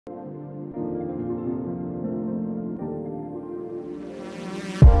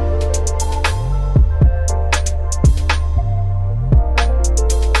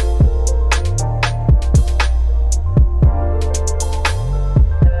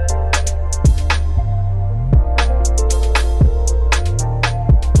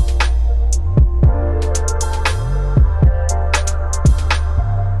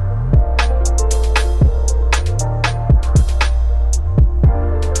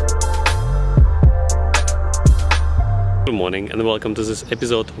Good morning and welcome to this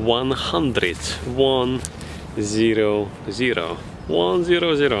episode 100. 100.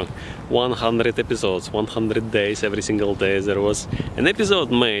 100 episodes, 100 days, every single day there was an episode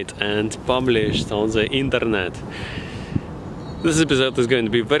made and published on the internet. This episode is going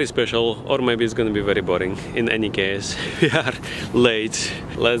to be very special, or maybe it's going to be very boring. In any case, we are late.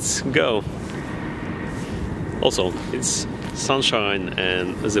 Let's go. Also, it's sunshine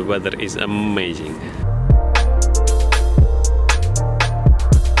and the weather is amazing.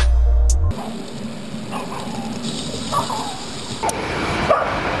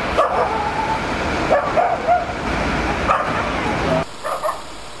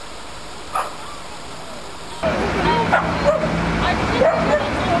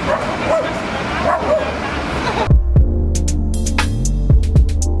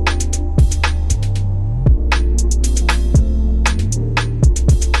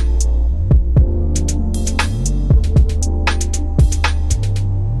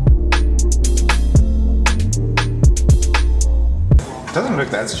 It doesn't look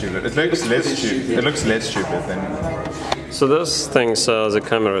that stupid. It looks less stupid. It looks less stupid than. So those things are the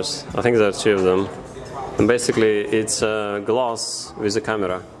cameras. I think there are two of them. And basically it's a glass with a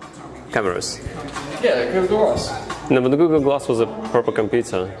camera. Cameras. Yeah, Google Glass. No, but the Google Glass was a proper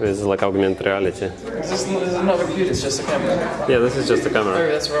computer with like augmented reality. This is not a computer, it's just a camera. Yeah, this is just a camera. Oh,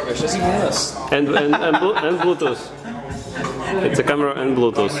 that's rubbish. It's even worse. And Bluetooth. It's a camera and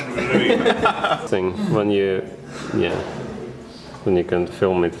Bluetooth thing when you, when you can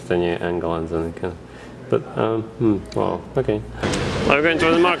film it at any angle and then you can. But wow, okay. Are we going to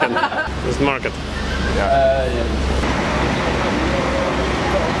the market? This market.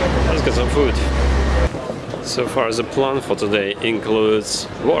 Let's get some food. So far the plan for today includes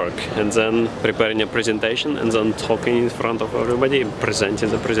work and then preparing a presentation and then talking in front of everybody,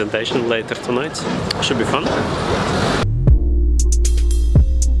 presenting the presentation later tonight. Should be fun.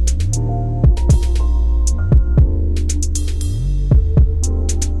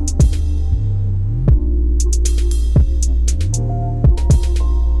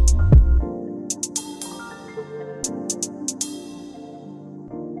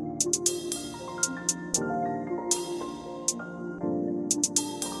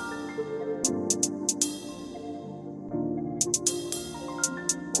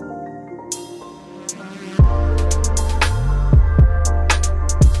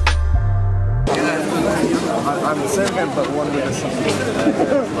 I'm Savin, but one with a something.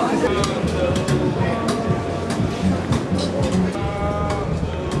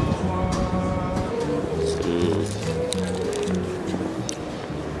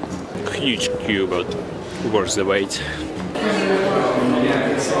 Huge cube, but worth the wait.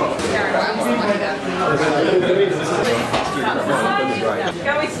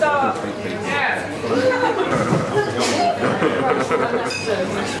 Can we start?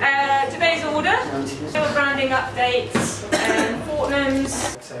 Today's order, branding updates, Fortnum's.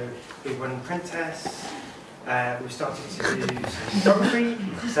 So we've run print tests, we've started to do photography,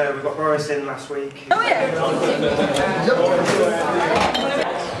 so we got Boris in last week. Oh yeah!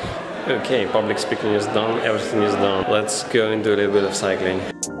 Okay, public speaking is done, everything is done. Let's go and do a little bit of cycling.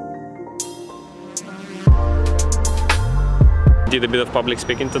 Did a bit of public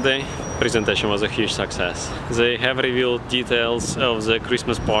speaking today. Presentation was a huge success. They have revealed details of the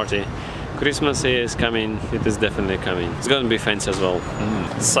Christmas party. Christmas is coming, it is definitely coming. It's gonna be fancy as well.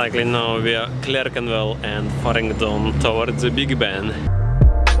 Cycling now via Clerkenwell and Farringdon towards the Big Ben.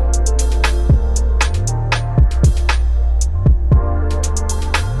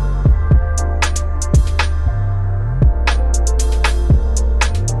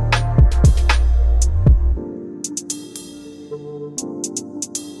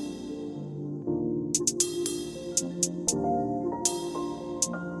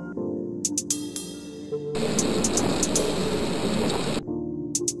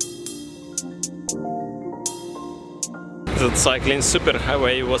 The cycling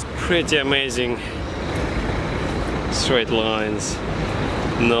superhighway was pretty amazing. Straight lines,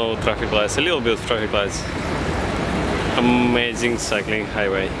 no traffic lights, a little bit of traffic lights. Amazing cycling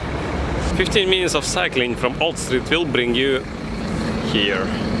highway. 15 minutes of cycling from Old Street will bring you here.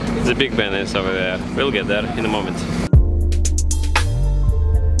 The Big Ben is over there. We'll get there in a moment.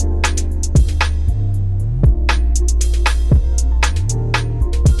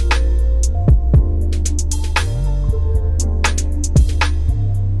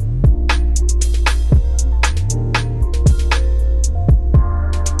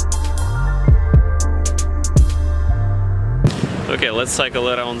 Okay, let's cycle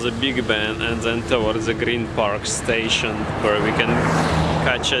around the Big Ben and then towards the Green Park station, where we can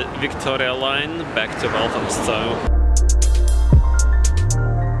catch a Victoria line back to Walthamstow.